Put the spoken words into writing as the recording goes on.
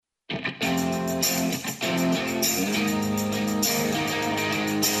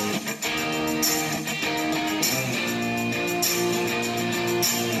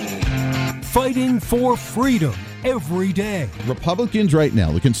fighting for freedom every day. Republicans right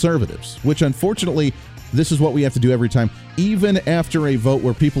now, the conservatives, which unfortunately, this is what we have to do every time. Even after a vote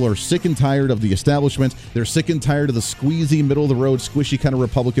where people are sick and tired of the establishment, they're sick and tired of the squeezy, middle-of-the-road, squishy kind of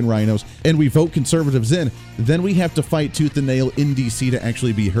Republican rhinos, and we vote conservatives in, then we have to fight tooth and nail in D.C. to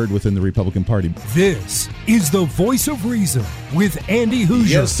actually be heard within the Republican Party. This is the Voice of Reason with Andy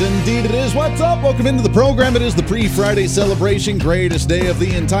Hoosier. Yes, indeed it is. What's up? Welcome into the program. It is the pre-Friday celebration. Greatest day of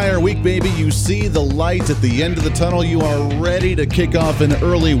the entire week, baby. You see the light at the end of the tunnel. You are ready to kick off an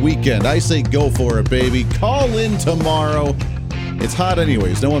early weekend. I say go for it, baby. Call in tomorrow. It's hot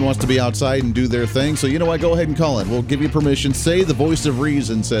anyways. No one wants to be outside and do their thing. So you know what? Go ahead and call in. We'll give you permission. Say the voice of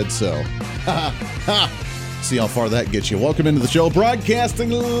reason said so. See how far that gets you. Welcome into the show.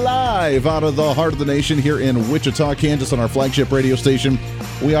 Broadcasting live out of the heart of the nation here in Wichita, Kansas on our flagship radio station.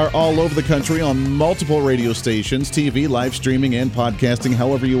 We are all over the country on multiple radio stations, TV, live streaming, and podcasting.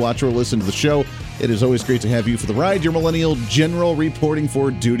 However you watch or listen to the show, it is always great to have you for the ride. Your Millennial General reporting for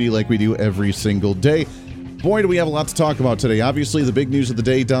duty like we do every single day. Boy, do we have a lot to talk about today. Obviously, the big news of the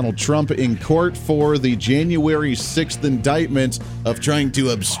day, Donald Trump in court for the January 6th indictment of trying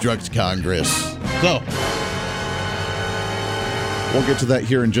to obstruct Congress. So, we'll get to that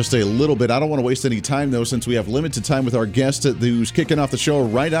here in just a little bit. I don't want to waste any time, though, since we have limited time with our guest who's kicking off the show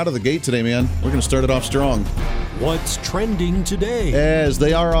right out of the gate today, man. We're going to start it off strong. What's trending today? As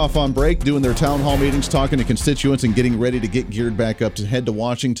they are off on break, doing their town hall meetings, talking to constituents, and getting ready to get geared back up to head to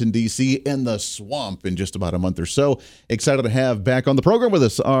Washington, D.C. and the swamp in just about a month or so. Excited to have back on the program with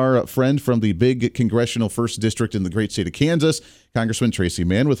us our friend from the big congressional 1st District in the great state of Kansas, Congressman Tracey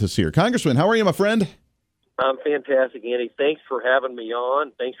Mann, with us here. Congressman, how are you, my friend? I'm fantastic, Andy. Thanks for having me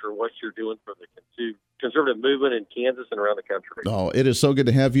on. Thanks for what you're doing for the conservative movement in Kansas and around the country. Oh, it is so good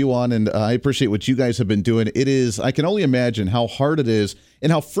to have you on, and I appreciate what you guys have been doing. It is, I can only imagine how hard it is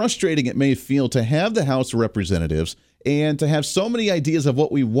and how frustrating it may feel to have the House of Representatives and to have so many ideas of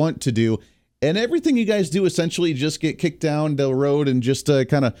what we want to do, and everything you guys do essentially just get kicked down the road and just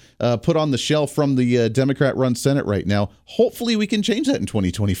kind of put on the shelf from the Democrat-run Senate right now. Hopefully we can change that in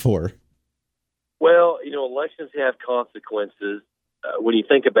 2024. Well, elections have consequences. When you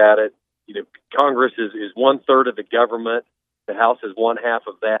think about it, Congress is 1/3 of the government. The House is 1/2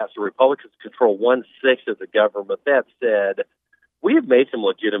 of that. So Republicans control 1/6 of the government. That said, we have made some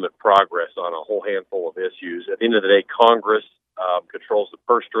legitimate progress on a whole handful of issues. At the end of the day, Congress controls the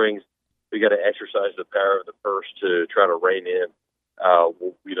purse strings. We got to exercise the power of the purse to try to rein in,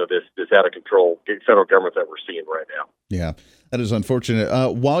 this out of control federal government that we're seeing right now. Yeah, that is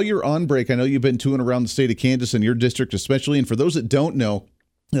unfortunate. While you're on break, I know you've been touring around the state of Kansas and your district especially. And for those that don't know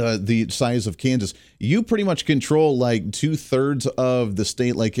the size of Kansas, you pretty much control like 2/3 of the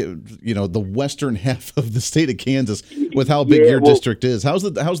state, like, the western half of the state of Kansas with how big your district is. How's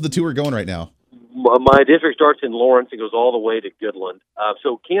the tour going right now? My district starts in Lawrence and goes all the way to Goodland.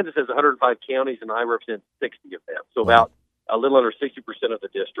 So Kansas has 105 counties, and I represent 60 of them. So about a little under 60% of the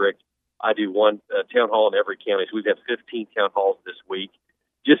district. I do one town hall in every county. So we've had 15 town halls this week.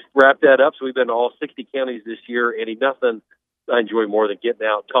 Just wrapped that up. So we've been to all 60 counties this year. And nothing I enjoy more than getting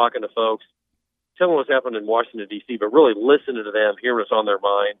out, talking to folks, telling what's happening in Washington, D.C., but really listening to them, hearing what's on their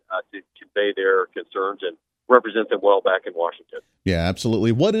mind to convey their concerns and represent them well back in Washington. Yeah,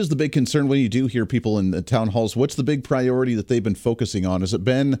 absolutely. What is the big concern when you do hear people in the town halls? What's the big priority that they've been focusing on? Has it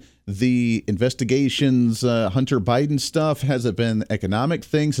been the investigations, Hunter Biden stuff? Has it been economic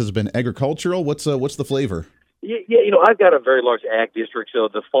things? Has it been agricultural? What's the flavor? Yeah, I've got a very large ag district, so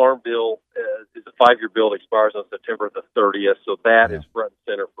the farm bill is a 5-year bill that expires on September the 30th, so that is front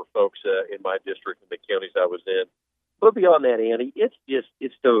and center for folks in my district and the counties I was in. But beyond that, Andy,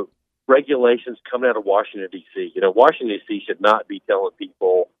 it's the regulations coming out of Washington, D.C. Washington, D.C. should not be telling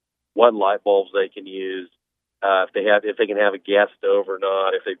people what light bulbs they can use, if they can have a gas stove or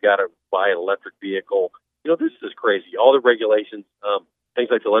not, if they've got to buy an electric vehicle. This is crazy. All the regulations, things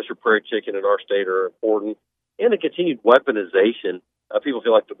like the lesser prairie chicken in our state are important, and the continued weaponization. People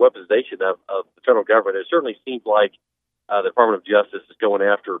feel like the weaponization of the federal government. It certainly seems like the Department of Justice is going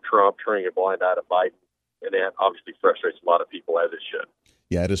after Trump, turning a blind eye to Biden, and that obviously frustrates a lot of people, as it should.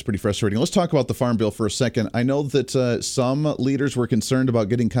 Yeah, it is pretty frustrating. Let's talk about the Farm Bill for a second. I know that some leaders were concerned about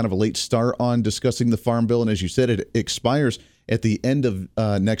getting kind of a late start on discussing the Farm Bill, and as you said, it expires at the end of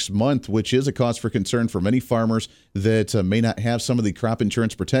next month, which is a cause for concern for many farmers that may not have some of the crop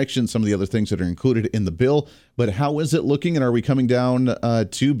insurance protection, some of the other things that are included in the bill. But how is it looking, and are we coming down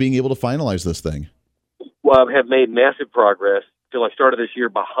to being able to finalize this thing? Well, I have made massive progress. I feel I started this year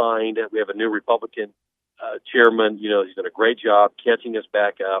behind. We have a new Republican chairman. He's done a great job catching us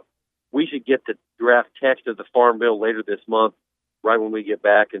back up. We should get the draft text of the Farm Bill later this month, right when we get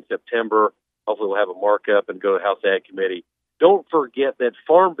back in September. Hopefully we'll have a markup and go to House Ag Committee. Don't forget that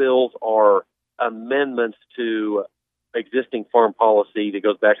farm bills are amendments to existing farm policy that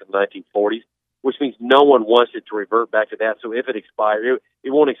goes back to the 1940s, which means no one wants it to revert back to that. So if it expires, it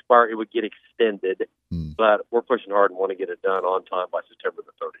won't expire. It would get extended. But we're pushing hard and want to get it done on time by September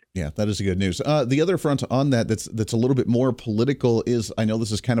the 30th. Yeah, that is the good news. The other front on that's a little bit more political is, I know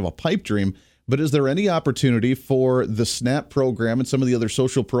this is kind of a pipe dream, but is there any opportunity for the SNAP program and some of the other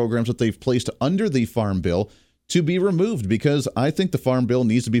social programs that they've placed under the Farm Bill to be removed? Because I think the Farm Bill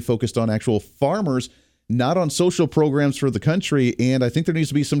needs to be focused on actual farmers, not on social programs for the country, and I think there needs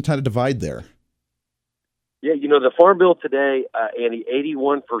to be some kind of divide there. Yeah, the Farm Bill today, Andy,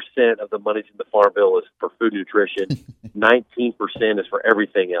 81% of the money in the Farm Bill is for food nutrition. 19% is for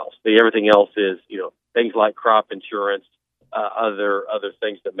everything else. Everything else is, things like crop insurance, other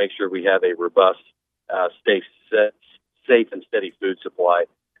things that make sure we have a robust, safe and steady food supply.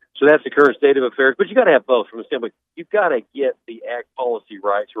 So that's the current state of affairs. But you got to have both. From the standpoint, you've got to get the ag policy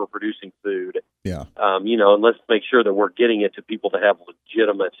right so we're producing food. Yeah. And let's make sure that we're getting it to people that have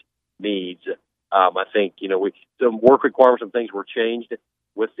legitimate needs. I think, some work requirements, some things were changed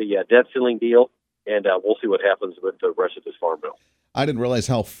with the debt ceiling deal, and we'll see what happens with the rest of this Farm Bill. I didn't realize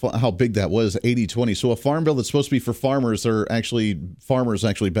how big that was, 80-20. So a Farm Bill that's supposed to be for farmers farmers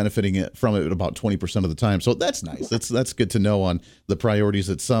actually benefiting from it about 20% of the time. So that's nice. That's good to know on the priorities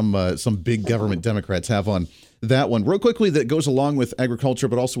that some big government Democrats have on that one. Real quickly, that goes along with agriculture,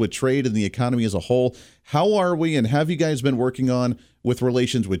 but also with trade and the economy as a whole. How are we, and have you guys been working on with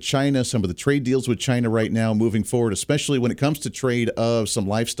relations with China, some of the trade deals with China right now moving forward, especially when it comes to trade of some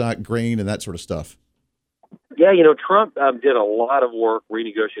livestock, grain, and that sort of stuff? Yeah, Trump did a lot of work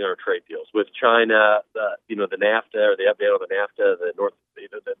renegotiating our trade deals with China. The NAFTA, or the update on the NAFTA, the North,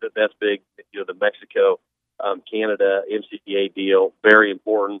 that's big. The Mexico, Canada MCPA deal, very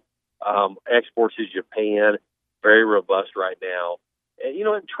important. Exports to Japan, very robust right now.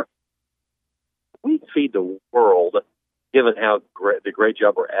 And we feed the world, given how the great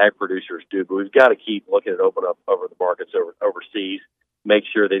job our ag producers do. But we've got to keep looking at open up over the markets overseas. Make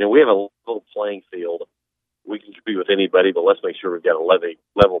sure that we have a level playing field. We can compete with anybody, but let's make sure we've got a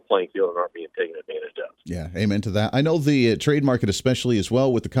level playing field and aren't being taken advantage of. Yeah, amen to that. I know the trade market, especially as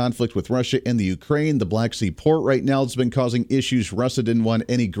well with the conflict with Russia and the Ukraine, the Black Sea port right now has been causing issues. Russia didn't want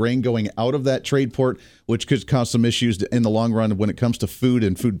any grain going out of that trade port, which could cause some issues in the long run when it comes to food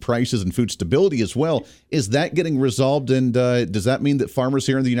and food prices and food stability as well. Is that getting resolved, and does that mean that farmers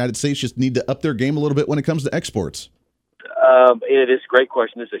here in the United States just need to up their game a little bit when it comes to exports? It is a great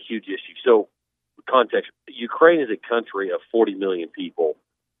question. It's a huge issue. So, context, Ukraine is a country of 40 million people,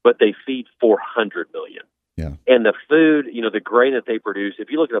 but they feed 400 million. Yeah. And the food, the grain that they produce, if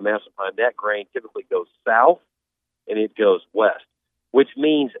you look at a map of time, that grain typically goes south and it goes west, which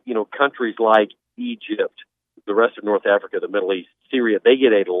means, countries like Egypt, the rest of North Africa, the Middle East, Syria, they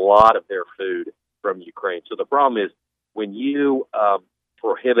get a lot of their food from Ukraine. So the problem is when you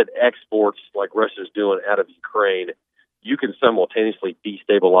prohibit exports like Russia's doing out of Ukraine, you can simultaneously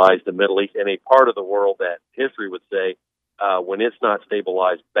destabilize the Middle East and a part of the world that history would say, when it's not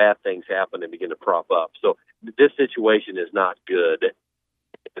stabilized, bad things happen and begin to prop up. So this situation is not good.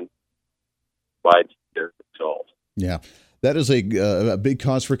 And by their results. Yeah, that is a big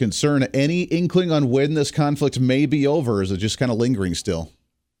cause for concern. Any inkling on when this conflict may be over? Or is it just kind of lingering still?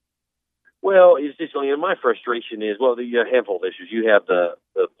 Well, it's just, my frustration is, the handful of issues. You have the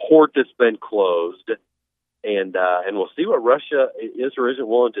port that's been closed. And we'll see what Russia is or isn't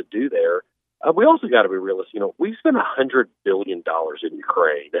willing to do there. We also got to be realistic. We've spent $100 billion in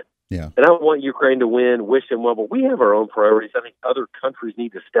Ukraine. Yeah. And I don't want Ukraine to win, wish them well, but we have our own priorities. I think other countries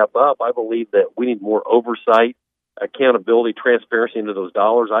need to step up. I believe that we need more oversight, accountability, transparency into those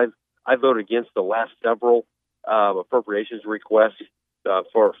dollars. I voted against the last several appropriations requests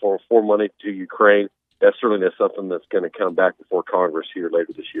for money to Ukraine. That's certainly something that's going to come back before Congress here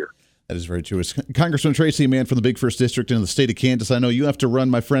later this year. That is very true. It's Congressman Tracey Mann from the Big First District in the state of Kansas. I know you have to run,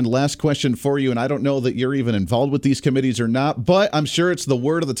 my friend. Last question for you, and I don't know that you're even involved with these committees or not, but I'm sure it's the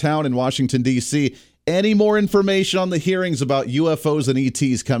word of the town in Washington, D.C. Any more information on the hearings about UFOs and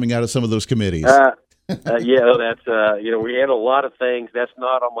ETs coming out of some of those committees? That's we had a lot of things. That's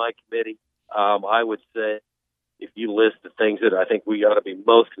not on my committee. I would say if you list the things that I think we ought to be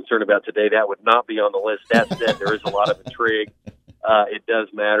most concerned about today, that would not be on the list. That said, there is a lot of intrigue. It does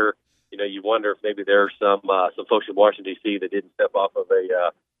matter. You wonder if maybe there are some folks in Washington, D.C. that didn't step off of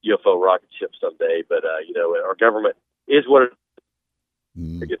a UFO rocket ship someday. But, our government is what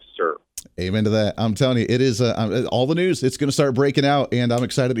it gets to serve. Amen to that. I'm telling you, it is all the news. It's going to start breaking out, and I'm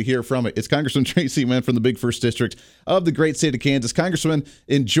excited to hear from it. It's Congressman Tracey Mann from the Big First District of the great state of Kansas. Congressman,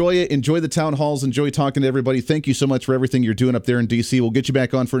 enjoy it. Enjoy the town halls. Enjoy talking to everybody. Thank you so much for everything you're doing up there in D.C. We'll get you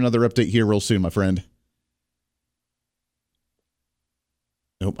back on for another update here real soon, my friend.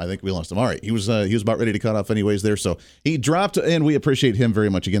 Nope, I think we lost him. All right, he was about ready to cut off anyways there, so he dropped, and we appreciate him very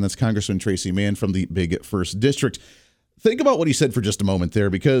much. Again, that's Congressman Tracey Mann from the Big First District. Think about what he said for just a moment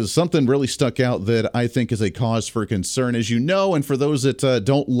there, because something really stuck out that I think is a cause for concern, as you know, and for those that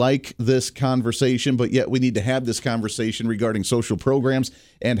don't like this conversation, but yet we need to have this conversation regarding social programs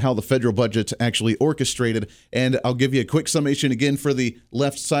and how the federal budget's actually orchestrated. And I'll give you a quick summation again for the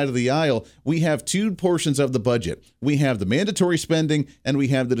left side of the aisle. We have two portions of the budget. We have the mandatory spending and we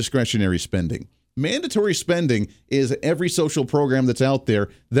have the discretionary spending. Mandatory spending is every social program that's out there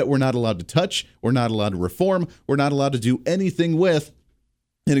that we're not allowed to touch, we're not allowed to reform, we're not allowed to do anything with.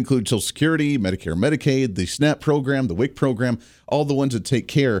 It includes Social Security, Medicare, Medicaid, the SNAP program, the WIC program, all the ones that take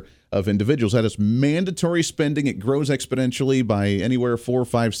care of individuals. That is mandatory spending. It grows exponentially by anywhere 4,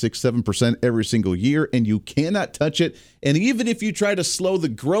 5, 6, 7% every single year, and you cannot touch it. And even if you try to slow the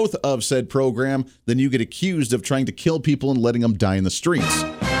growth of said program, then you get accused of trying to kill people and letting them die in the streets.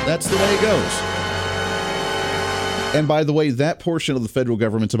 That's the way it goes. And by the way, that portion of the federal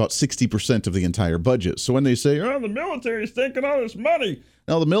government's about 60% of the entire budget. So when they say, oh, the military is taking all this money.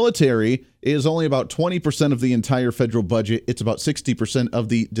 Now, the military is only about 20% of the entire federal budget. It's about 60% of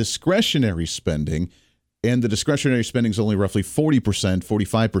the discretionary spending. And the discretionary spending is only roughly 40%,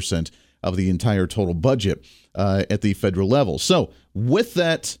 45% of the entire total budget at the federal level. So with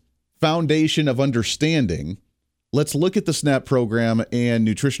that foundation of understanding, let's look at the SNAP program and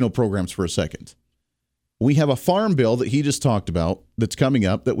nutritional programs for a second. We have a farm bill that he just talked about that's coming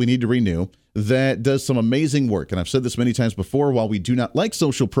up that we need to renew that does some amazing work. And I've said this many times before, while we do not like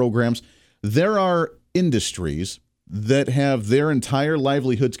social programs, there are industries that have their entire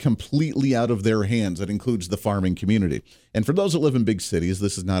livelihoods completely out of their hands. That includes the farming community. And for those that live in big cities,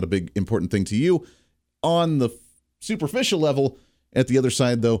 this is not a big important thing to you. On the superficial level, at the other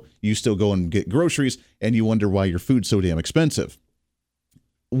side, though, you still go and get groceries and you wonder why your food's so damn expensive.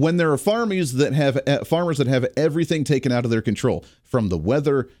 When there are farmers that have everything taken out of their control, from the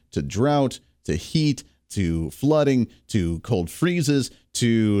weather to drought to heat to flooding to cold freezes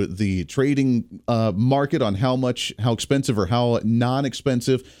to the trading market on how expensive or how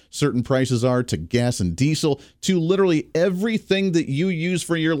non-expensive certain prices are, to gas and diesel, to literally everything that you use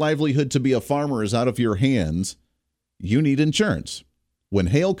for your livelihood to be a farmer is out of your hands, you need insurance. When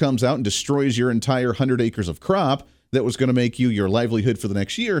hail comes out and destroys your entire 100 acres of crop that was going to make you your livelihood for the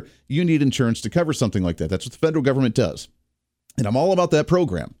next year, you need insurance to cover something like that. That's what the federal government does. And I'm all about that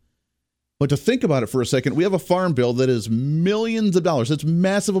program. But to think about it for a second, we have a farm bill that is millions of dollars. That's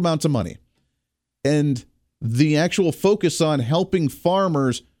massive amounts of money. And the actual focus on helping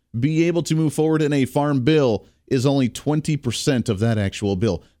farmers be able to move forward in a farm bill is only 20% of that actual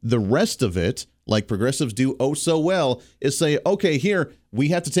bill. The rest of it, like progressives do oh so well, is say, okay, here, we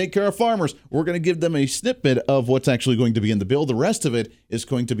have to take care of farmers. We're going to give them a snippet of what's actually going to be in the bill. The rest of it is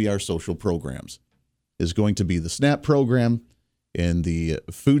going to be our social programs. Is going to be the SNAP program and the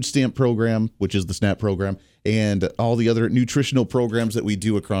food stamp program, which is the SNAP program, and all the other nutritional programs that we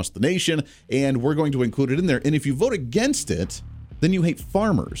do across the nation. And we're going to include it in there. And if you vote against it, then you hate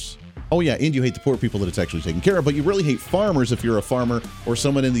farmers. Oh, yeah, and you hate the poor people that it's actually taking care of, but you really hate farmers if you're a farmer or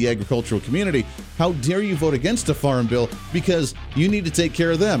someone in the agricultural community. How dare you vote against a farm bill because you need to take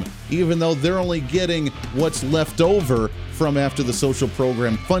care of them, even though they're only getting what's left over from after the social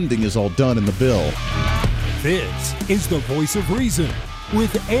program funding is all done in the bill. This is the Voice of Reason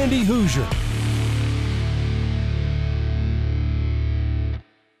with Andy Hoosier.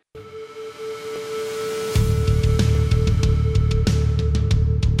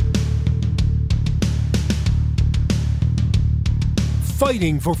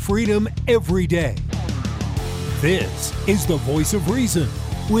 Fighting for freedom every day. This is the Voice of Reason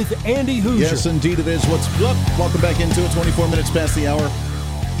with Andy Hoosier. Yes, indeed it is. What's up? Welcome back into it. 24 minutes past the hour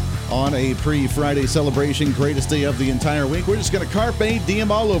on a pre-Friday celebration. Greatest day of the entire week. We're just going to carpe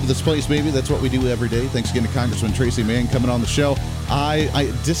diem all over this place, baby. That's what we do every day. Thanks again to Congressman Tracey Mann coming on the show.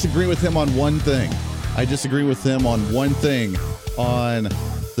 I disagree with him on one thing. On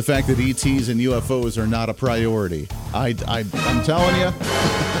the fact that ETs and UFOs are not a priority. I'm telling you,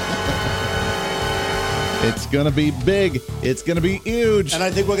 it's going to be big. It's going to be huge. And I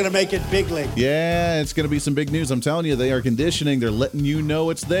think we're going to make it big league. Yeah, it's going to be some big news. I'm telling you, they are conditioning. They're letting you know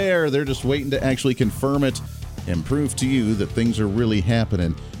it's there. They're just waiting to actually confirm it and prove to you that things are really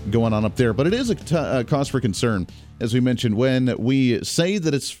happening going on up there. But it is a cause for concern, as we mentioned, when we say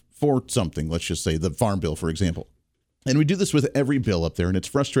that it's for something. Let's just say the farm bill, for example. And we do this with every bill up there, and it's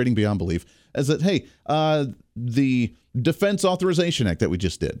frustrating beyond belief, is that, hey, the Defense Authorization Act that we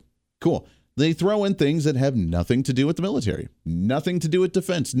just did, cool. They throw in things that have nothing to do with the military, nothing to do with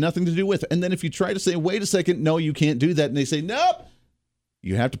defense, nothing to do with. And then if you try to say, wait a second, no, you can't do that. And they say, nope,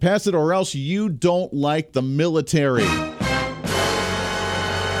 you have to pass it or else you don't like the military.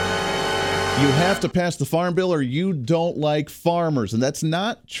 You have to pass the farm bill or you don't like farmers. And that's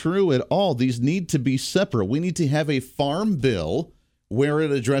not true at all. These need to be separate. We need to have a farm bill where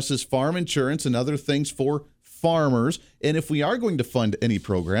it addresses farm insurance and other things for farmers. And if we are going to fund any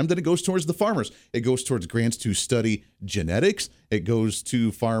program, then it goes towards the farmers. It goes towards grants to study genetics. It goes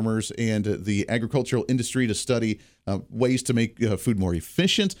to farmers and the agricultural industry to study ways to make food more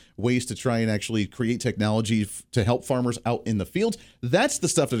efficient, ways to try and actually create technology to help farmers out in the fields. That's the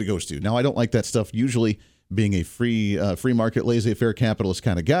stuff that it goes to. Now, I don't like that stuff usually. Being a free market, laissez-faire capitalist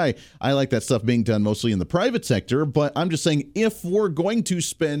kind of guy, I like that stuff being done mostly in the private sector. But I'm just saying, if we're going to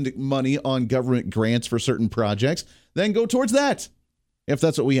spend money on government grants for certain projects, then go towards that, if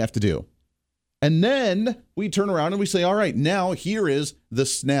that's what we have to do. And then we turn around and we say, all right, now here is the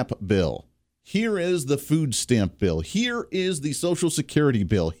SNAP bill. Here is the food stamp bill. Here is the Social Security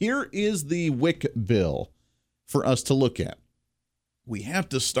bill. Here is the WIC bill for us to look at. We have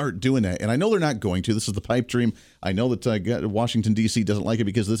to start doing that. And I know they're not going to. This is the pipe dream. I know that Washington, D.C. doesn't like it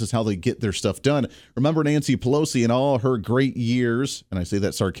because this is how they get their stuff done. Remember Nancy Pelosi and all her great years, and I say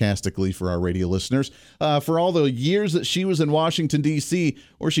that sarcastically for our radio listeners, for all the years that she was in Washington, D.C.,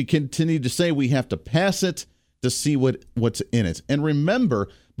 where she continued to say we have to pass it to see what's in it. And remember,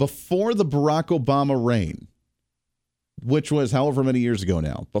 before the Barack Obama reign, which was however many years ago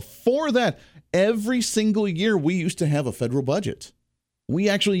now, before that, every single year we used to have a federal budget. We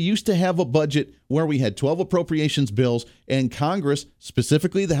actually used to have a budget where we had 12 appropriations bills, and Congress,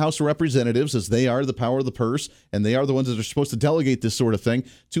 specifically the House of Representatives, as they are the power of the purse, and they are the ones that are supposed to delegate this sort of thing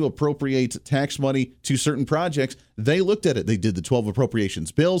to appropriate tax money to certain projects. They looked at it. They did the 12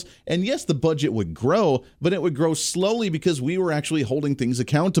 appropriations bills, and yes, the budget would grow, but it would grow slowly because we were actually holding things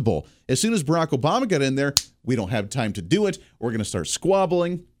accountable. As soon as Barack Obama got in there, we don't have time to do it. We're going to start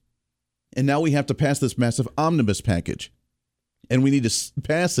squabbling, and now we have to pass this massive omnibus package. And we need to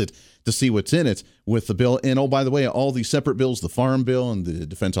pass it to see what's in it with the bill. And, oh, by the way, all these separate bills, the Farm Bill and the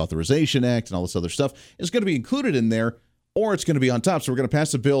Defense Authorization Act and all this other stuff is going to be included in there, or it's going to be on top. So we're going to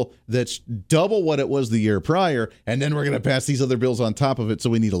pass a bill that's double what it was the year prior, and then we're going to pass these other bills on top of it. So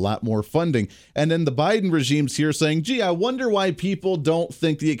we need a lot more funding. And then the Biden regime's here saying, gee, I wonder why people don't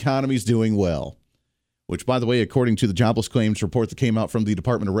think the economy's doing well. Which, by the way, according to the jobless claims report that came out from the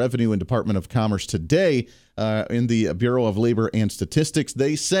Department of Revenue and Department of Commerce today in the Bureau of Labor and Statistics,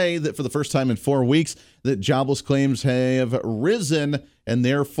 they say that for the first time in 4 weeks that jobless claims have risen, and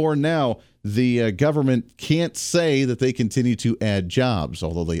therefore now the government can't say that they continue to add jobs,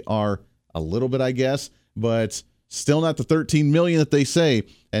 although they are a little bit, I guess, but still not the 13 million that they say.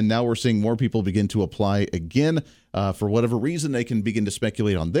 And now we're seeing more people begin to apply again. For whatever reason, they can begin to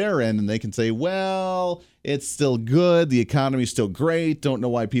speculate on their end, and they can say, well, it's still good. The economy's still great. Don't know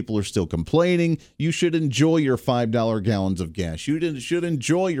why people are still complaining. You should enjoy your $5 gallons of gas. You should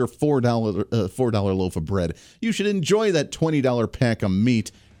enjoy your $4 loaf of bread. You should enjoy that $20 pack of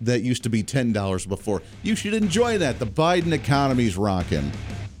meat that used to be $10 before. You should enjoy that. The Biden economy's rocking.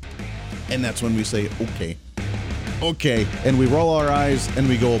 And that's when we say, okay, and we roll our eyes and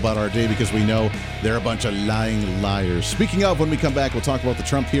we go about our day because we know they're a bunch of lying liars. Speaking of, when we come back, we'll talk about the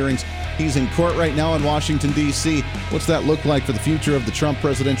Trump hearings. He's in court right now in Washington, D.C. What's that look like for the future of the Trump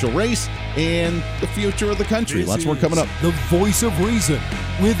presidential race and the future of the country? Lots more coming up. The Voice of Reason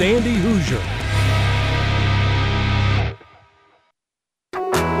with Andy Hoosier.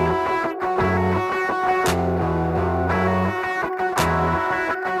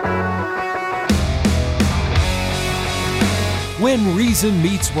 When Reason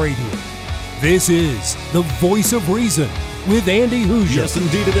meets radio, this is the Voice of Reason with Andy Hoosier. Yes,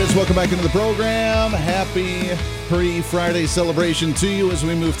 indeed it is. Welcome back into the program. Happy pre-Friday celebration to you as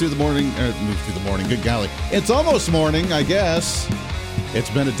we move through the morning. Good golly. It's almost morning, I guess.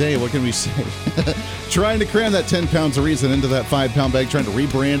 It's been a day. What can we say? Trying to cram that 10 pounds of reason into that 5-pound bag, trying to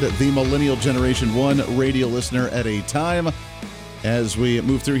rebrand the millennial generation, one radio listener at a time. As we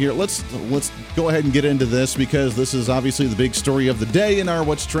move through here, let's go ahead and get into this because this is obviously the big story of the day in our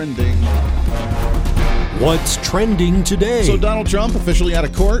What's Trending. What's trending today? So Donald Trump officially out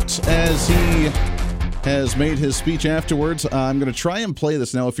of court as he has made his speech afterwards. I'm going to try and play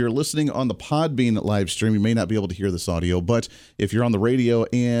this now. If you're listening on the Podbean live stream, you may not be able to hear this audio, but if you're on the radio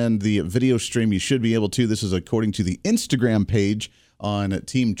and the video stream, you should be able to. This is according to the Instagram page on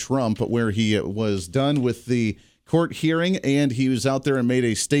Team Trump, where he was done with the court hearing, and he was out there and made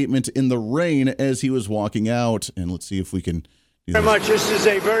a statement in the rain as he was walking out. And let's see if we can do very much. This is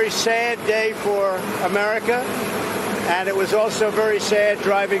a very sad day for America, and it was also very sad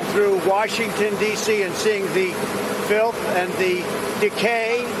driving through Washington, D.C. and seeing the filth and the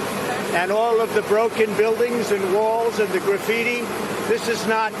decay and all of the broken buildings and walls and the graffiti. This is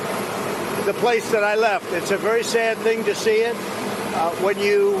not the place that I left. It's a very sad thing to see it. When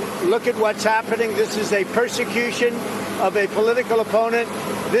you look at what's happening, this is a persecution of a political opponent.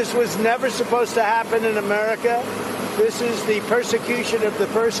 This was never supposed to happen in America. This is the persecution of the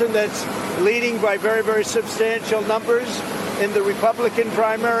person that's leading by very, very substantial numbers in the Republican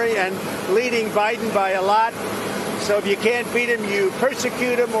primary and leading Biden by a lot. So if you can't beat him, you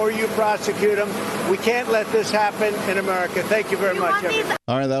persecute him or you prosecute him. We can't let this happen in America. Thank you very much, everybody.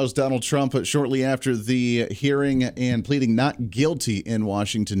 All right, that was Donald Trump shortly after the hearing and pleading not guilty in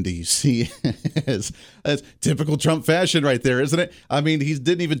Washington, D.C. That's typical Trump fashion right there, isn't it? I mean, he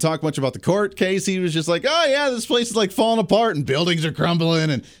didn't even talk much about the court case. He was just like, oh, yeah, this place is like falling apart and buildings are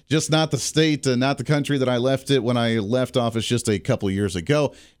crumbling and just not the state, not the country that I left it when I left office just a couple of years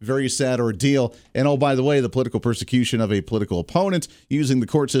ago. Very sad ordeal. And oh, by the way, the political persecution of a political opponent using the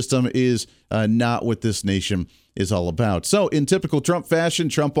court system is not what this nation is all about. So in typical Trump fashion,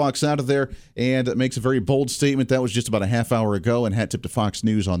 Trump walks out of there and makes a very bold statement. That was just about a half hour ago, and hat tip to Fox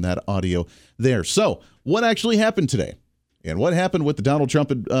News on that audio there. So what actually happened today? And what happened with the Donald Trump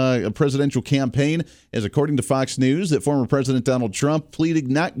presidential campaign is, according to Fox News, that former President Donald Trump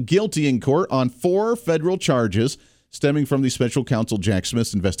pleaded not guilty in court on 4 federal charges stemming from the special counsel Jack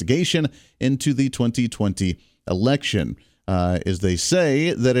Smith's investigation into the 2020 election. As they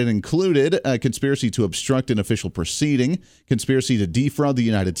say, that it included a conspiracy to obstruct an official proceeding, conspiracy to defraud the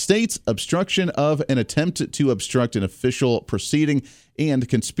United States, obstruction of an attempt to obstruct an official proceeding, and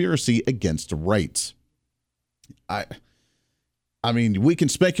conspiracy against rights. I mean, we can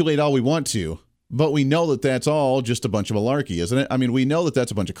speculate all we want to, but we know that that's all just a bunch of malarkey, isn't it? I mean, we know that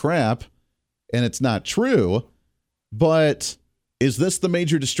that's a bunch of crap, and it's not true, but is this the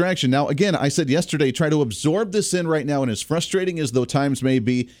major distraction? Now, again, I said yesterday, try to absorb this in right now, and as frustrating as though times may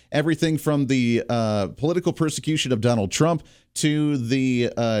be, everything from the political persecution of Donald Trump to the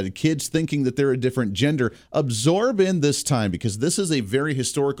kids thinking that they're a different gender, absorb in this time, because this is a very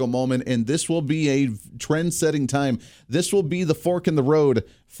historical moment, and this will be a trend-setting time. This will be the fork in the road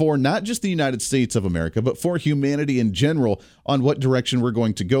for not just the United States of America, but for humanity in general on what direction we're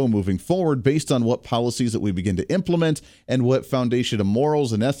going to go moving forward based on what policies that we begin to implement and what foundation of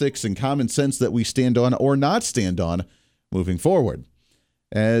morals and ethics and common sense that we stand on or not stand on moving forward.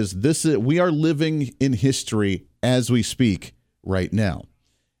 As this, we are living in history as we speak right now.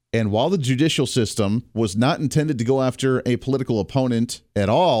 And while the judicial system was not intended to go after a political opponent at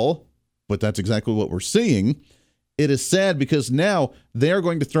all, but that's exactly what we're seeing, it is sad because now they are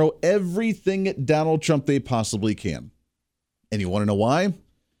going to throw everything at Donald Trump they possibly can. And you want to know why?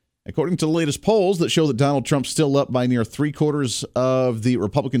 According to the latest polls that show that Donald Trump's still up by near 3/4 of the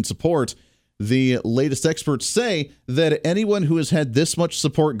Republican support, the latest experts say that anyone who has had this much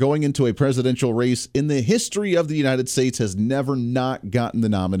support going into a presidential race in the history of the United States has never not gotten the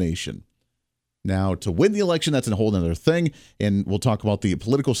nomination. Now, to win the election, that's a whole other thing, and we'll talk about the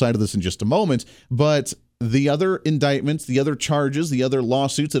political side of this in just a moment, but the other indictments, the other charges, the other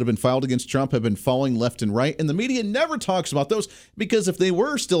lawsuits that have been filed against Trump have been falling left and right, and the media never talks about those, because if they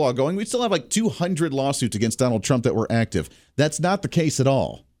were still all going, we'd still have like 200 lawsuits against Donald Trump that were active. That's not the case at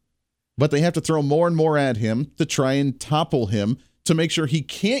all. But they have to throw more and more at him to try and topple him to make sure he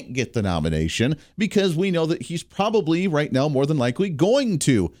can't get the nomination, because we know that he's probably right now more than likely going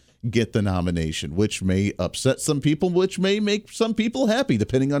to get the nomination, which may upset some people, which may make some people happy,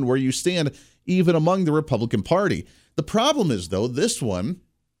 depending on where you stand, even among the Republican Party. The problem is, though, this one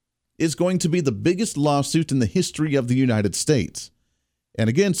is going to be the biggest lawsuit in the history of the United States. And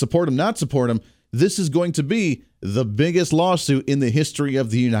again, support him, not support him, this is going to be the biggest lawsuit in the history of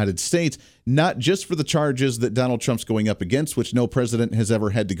the United States, not just for the charges that Donald Trump's going up against, which no president has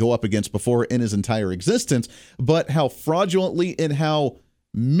ever had to go up against before in his entire existence, but how fraudulently and how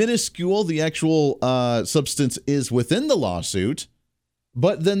minuscule the actual substance is within the lawsuit,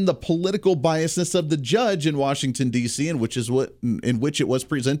 but then the political biasness of the judge in Washington, D.C., in which it was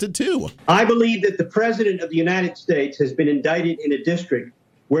presented to. I believe that the president of the United States has been indicted in a district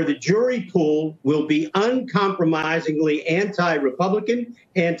where the jury pool will be uncompromisingly anti-Republican,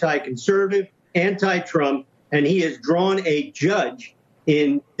 anti-conservative, anti-Trump, and he has drawn a judge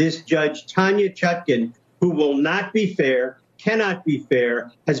in this Judge Tanya Chutkan, who will not be fair, cannot be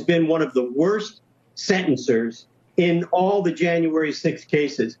fair, has been one of the worst sentencers in all the January 6th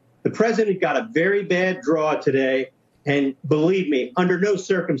cases. The president got a very bad draw today. And believe me, under no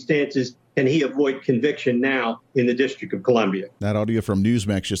circumstances can he avoid conviction now in the District of Columbia. That audio from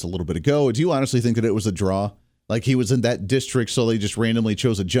Newsmax just a little bit ago. Do you honestly think that it was a draw? Like he was in that district, so they just randomly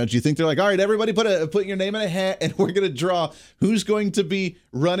chose a judge? Do you think they're like, all right, everybody put your name in a hat, and we're going to draw who's going to be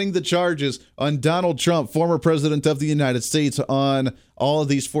running the charges on Donald Trump, former president of the United States, on all of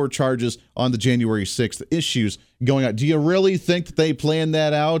these 4 charges on the January 6th issues going on? Do you really think that they planned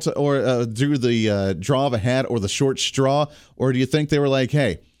that out, or through the draw of a hat or the short straw? Or do you think they were like,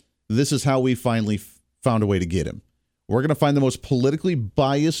 hey, this is how we finally found a way to get him? We're going to find the most politically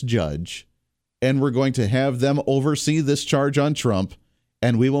biased judge, and we're going to have them oversee this charge on Trump,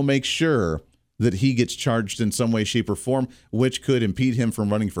 and we will make sure that he gets charged in some way, shape, or form, which could impede him from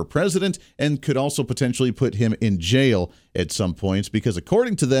running for president and could also potentially put him in jail at some points, because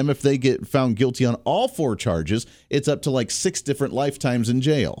according to them, if they get found guilty on all 4 charges, it's up to like 6 different lifetimes in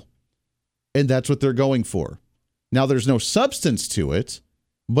jail. And that's what they're going for. Now, there's no substance to it,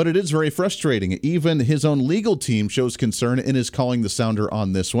 but it is very frustrating. Even his own legal team shows concern and is calling the sounder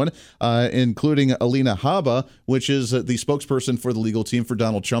on this one, including Alina Habba, which is the spokesperson for the legal team for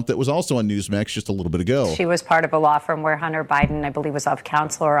Donald Trump, that was also on Newsmax just a little bit ago. She was part of a law firm where Hunter Biden, I believe, was of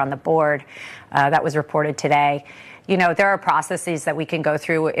counselor on the board. That was reported today. You know, there are processes that we can go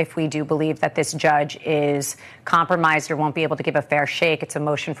through if we do believe that this judge is compromised or won't be able to give a fair shake. It's a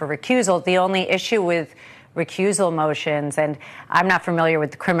motion for recusal. The only issue with recusal motions, and I'm not familiar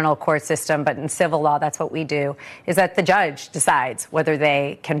with the criminal court system, but in civil law, that's what we do, is that the judge decides whether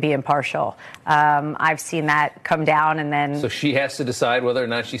they can be impartial. I've seen that come down, and then... So she has to decide whether or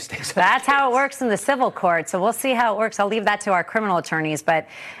not she stays. That's how it works in the civil court, so we'll see how it works. I'll leave that to our criminal attorneys, but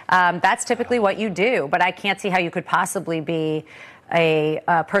that's typically what you do. But I can't see how you could possibly be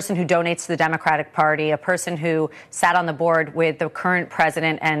a person who donates to the Democratic Party, a person who sat on the board with the current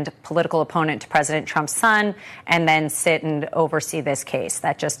president and political opponent to President Trump's son, and then sit and oversee this case.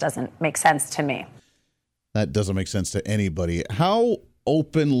 That just doesn't make sense to me. That doesn't make sense to anybody. How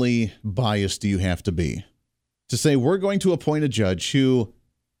openly biased do you have to be to say we're going to appoint a judge who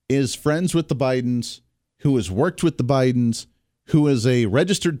is friends with the Bidens, who has worked with the Bidens, who is a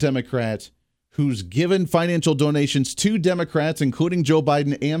registered Democrat, who's given financial donations to Democrats, including Joe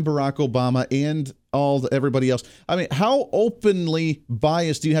Biden and Barack Obama and everybody else? I mean, how openly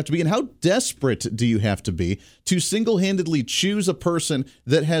biased do you have to be, and how desperate do you have to be to single-handedly choose a person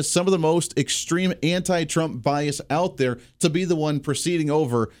that has some of the most extreme anti-Trump bias out there to be the one proceeding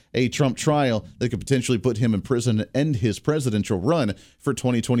over a Trump trial that could potentially put him in prison and end his presidential run for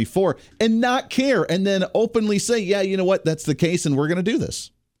 2024, and not care, and then openly say, yeah, you know what, that's the case, and we're going to do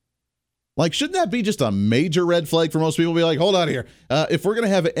this? Like, shouldn't that be just a major red flag for most people? Be like, hold on here. If we're going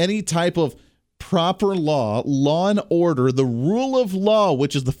to have any type of proper law and order, the rule of law,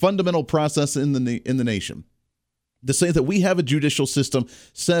 which is the fundamental process in the nation, to say that we have a judicial system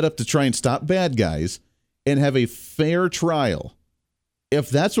set up to try and stop bad guys and have a fair trial, if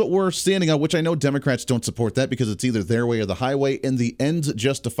that's what we're standing on, which I know Democrats don't support that because it's either their way or the highway, and the ends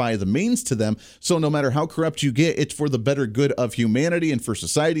justify the means to them. So no matter how corrupt you get, it's for the better good of humanity and for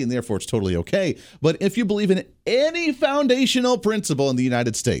society, and therefore it's totally okay. But if you believe in any foundational principle in the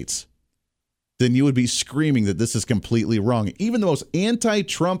United States, then you would be screaming that this is completely wrong. Even the most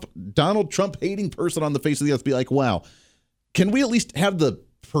anti-Trump, Donald Trump hating person on the face of the earth be like, wow, can we at least have the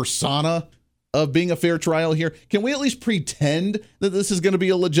persona of being a fair trial here? Can we at least pretend that this is going to be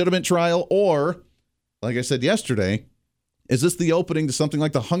a legitimate trial? Or, like I said yesterday, is this the opening to something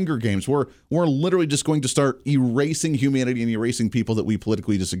like the Hunger Games, where we're literally just going to start erasing humanity and erasing people that we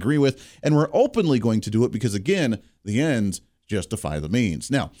politically disagree with, and we're openly going to do it because, again, the ends justify the means?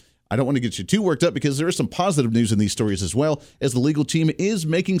 Now, I don't want to get you too worked up because there is some positive news in these stories as well, as the legal team is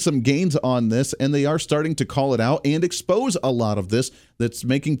making some gains on this, and they are starting to call it out and expose a lot of this that's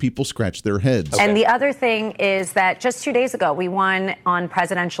making people scratch their heads. Okay. And the other thing is that just 2 days ago, we won on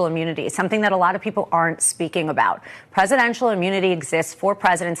presidential immunity, something that a lot of people aren't speaking about. Presidential immunity exists for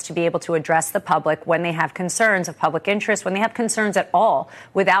presidents to be able to address the public when they have concerns of public interest, when they have concerns at all,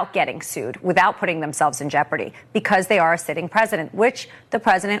 without getting sued, without putting themselves in jeopardy, because they are a sitting president, which the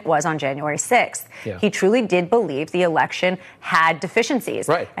president was on January 6th. Yeah. He truly did believe the election had deficiencies.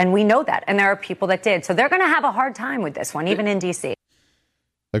 Right. And we know that. And there are people that did. So they're going to have a hard time with this one, even in D.C.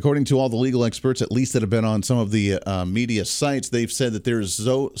 According to all the legal experts, at least that have been on some of the media sites, they've said that there is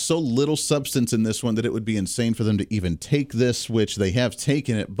so little substance in this one that it would be insane for them to even take this, which they have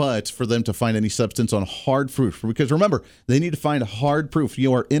taken it, but for them to find any substance on hard proof. Because remember, they need to find hard proof.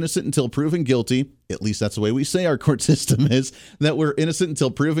 You are innocent until proven guilty. At least that's the way we say our court system is, that we're innocent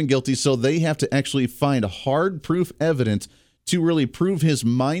until proven guilty. So they have to actually find hard proof evidence to really prove his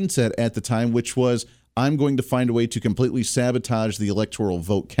mindset at the time, which was, I'm going to find a way to completely sabotage the electoral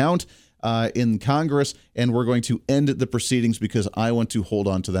vote count in Congress, and we're going to end the proceedings because I want to hold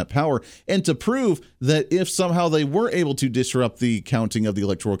on to that power. And to prove that if somehow they were able to disrupt the counting of the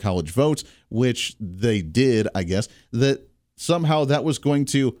Electoral College votes, which they did, I guess, that somehow that was going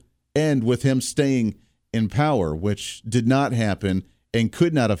to end with him staying in power, which did not happen and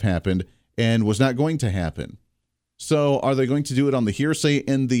could not have happened and was not going to happen. So are they going to do it on the hearsay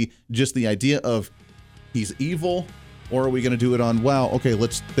and the idea of he's evil, or are we going to do it on, wow, okay,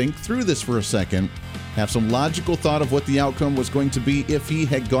 let's think through this for a second, have some logical thought of what the outcome was going to be if he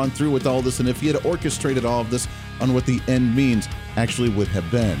had gone through with all this and if he had orchestrated all of this on what the end means actually would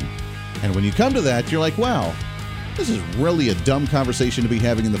have been. And when you come to that, you're like, wow, this is really a dumb conversation to be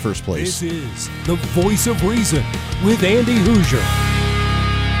having in the first place. This is the Voice of Reason with Andy Hoosier.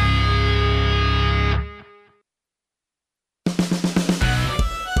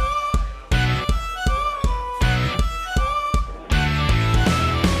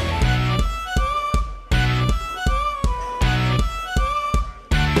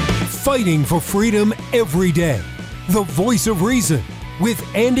 Fighting for freedom every day. The Voice of Reason with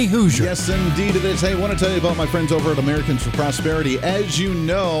Andy Hoosier. Yes, indeed it is. Hey, I want to tell you about my friends over at Americans for Prosperity. As you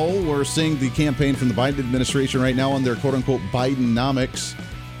know, we're seeing the campaign from the Biden administration right now on their quote-unquote Bidenomics,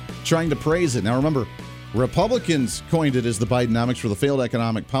 trying to praise it. Now, remember, Republicans coined it as the Bidenomics for the failed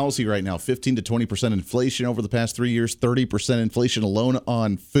economic policy right now. 15 to 20% inflation over the past 3 years, 30% inflation alone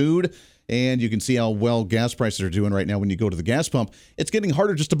on food. And you can see how well gas prices are doing right now when you go to the gas pump. It's getting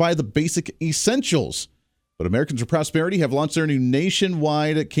harder just to buy the basic essentials. But Americans for Prosperity have launched their new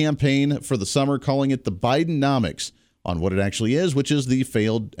nationwide campaign for the summer, calling it the Bidenomics, on what it actually is, which is the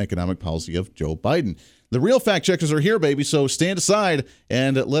failed economic policy of Joe Biden. The real fact checkers are here, baby, so stand aside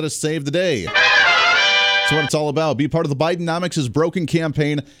and let us save the day. That's what it's all about. Be part of the Bidenomics is Broken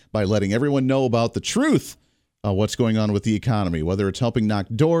campaign by letting everyone know about the truth. What's going on with the economy, whether it's helping knock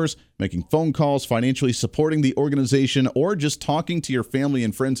doors, making phone calls, financially supporting the organization, or just talking to your family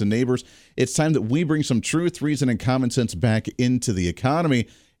and friends and neighbors. It's time that we bring some truth, reason, and common sense back into the economy,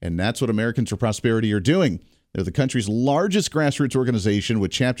 and that's what Americans for Prosperity are doing. They're the country's largest grassroots organization with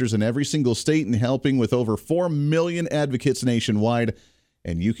chapters in every single state and helping with over 4 million advocates nationwide,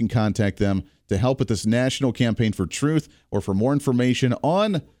 and you can contact them to help with this national campaign for truth or for more information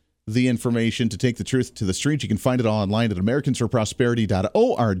on the information to take the truth to the street. You can find it online at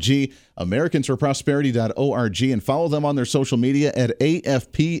americansforprosperity.org, americansforprosperity.org, and follow them on their social media at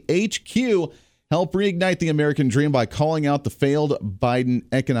AFPHQ. Help reignite the American dream by calling out the failed Biden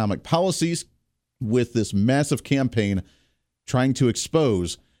economic policies with this massive campaign trying to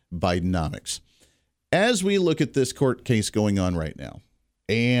expose Bidenomics. As we look at this court case going on right now,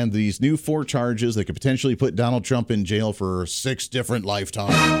 and these new 4 charges that could potentially put Donald Trump in jail for 6 different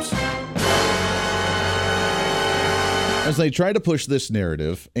lifetimes. As they try to push this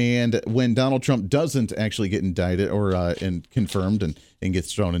narrative, and when Donald Trump doesn't actually get indicted or and confirmed and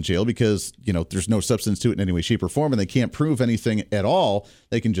gets thrown in jail because, you know, there's no substance to it in any way, shape, or form, and they can't prove anything at all,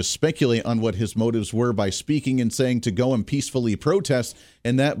 they can just speculate on what his motives were by speaking and saying to go and peacefully protest,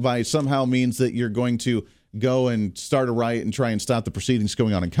 and that by somehow means that you're going to go and start a riot and try and stop the proceedings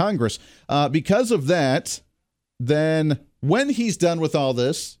going on in Congress. Because of that, then when he's done with all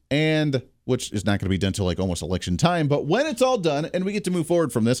this, and which is not going to be done until like almost election time, but when it's all done and we get to move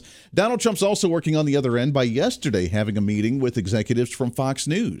forward from this, Donald Trump's also working on the other end by yesterday having a meeting with executives from Fox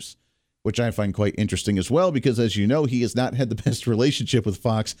News, which I find quite interesting as well, because as you know, he has not had the best relationship with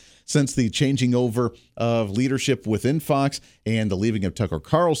Fox since the changing over of leadership within Fox and the leaving of Tucker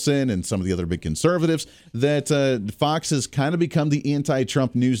Carlson and some of the other big conservatives, that Fox has kind of become the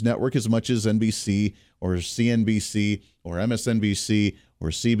anti-Trump news network as much as NBC or CNBC or MSNBC or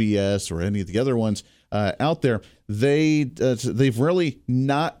CBS or any of the other ones out there. They've really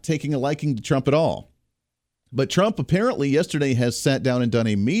not taken a liking to Trump at all. But Trump apparently yesterday has sat down and done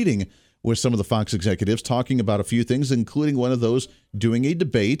a meeting with some of the Fox executives talking about a few things, including one of those doing a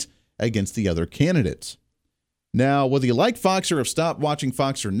debate against the other candidates. Now, whether you like Fox or have stopped watching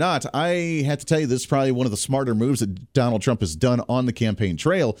Fox or not, I have to tell you this is probably one of the smarter moves that Donald Trump has done on the campaign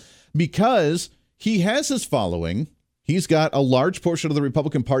trail, because he has his following. He's got a large portion of the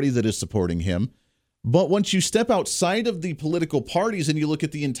Republican Party that is supporting him. But once you step outside of the political parties and you look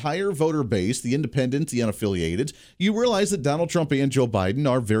at the entire voter base, the independent, the unaffiliated, you realize that Donald Trump and Joe Biden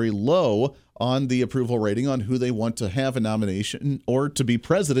are very low on the approval rating on who they want to have a nomination or to be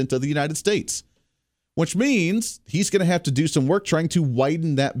president of the United States. Which means he's going to have to do some work trying to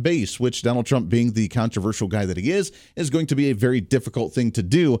widen that base, which Donald Trump, being the controversial guy that he is going to be a very difficult thing to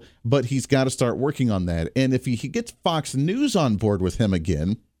do, but he's got to start working on that. And if he gets Fox News on board with him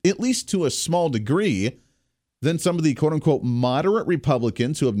again, at least to a small degree, then some of the quote-unquote moderate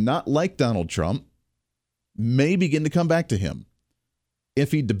Republicans who have not liked Donald Trump may begin to come back to him.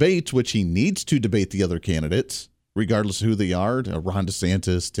 If he debates, which he needs to debate the other candidates, regardless of who they are, Ron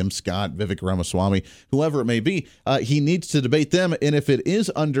DeSantis, Tim Scott, Vivek Ramaswamy, whoever it may be, he needs to debate them. And if it is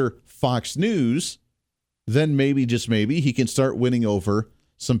under Fox News, then maybe, just maybe, he can start winning over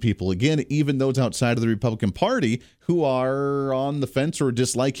some people again, even those outside of the Republican Party who are on the fence or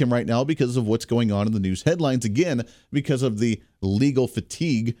dislike him right now because of what's going on in the news headlines, again, because of the legal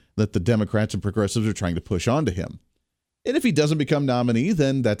fatigue that the Democrats and progressives are trying to push onto him. And if he doesn't become nominee,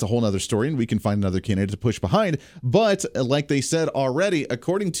 then that's a whole other story, and we can find another candidate to push behind. But like they said already,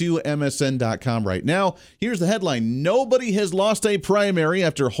 according to MSN.com right now, here's the headline: nobody has lost a primary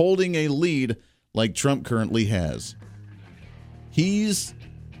after holding a lead like Trump currently has. He's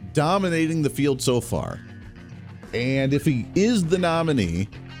dominating the field so far. And if he is the nominee,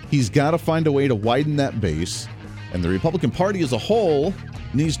 he's got to find a way to widen that base. And the Republican Party as a whole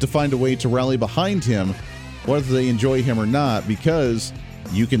needs to find a way to rally behind him, whether they enjoy him or not, because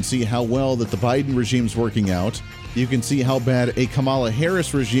you can see how well that the Biden regime's working out. You can see how bad a Kamala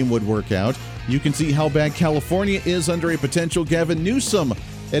Harris regime would work out. You can see how bad California is under a potential Gavin Newsom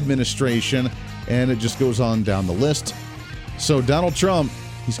administration, and it just goes on down the list. So Donald Trump,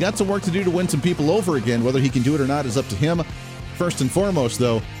 he's got some work to do to win some people over again. Whether he can do it or not is up to him. First and foremost,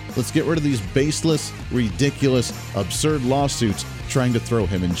 though, let's get rid of these baseless, ridiculous, absurd lawsuits trying to throw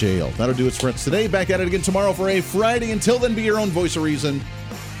him in jail. That'll do it for us today. Back at it again tomorrow for a Friday. Until then, be your own voice of reason.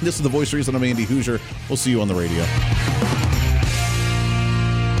 This is the Voice of Reason. I'm Andy Hoosier. We'll see you on the radio.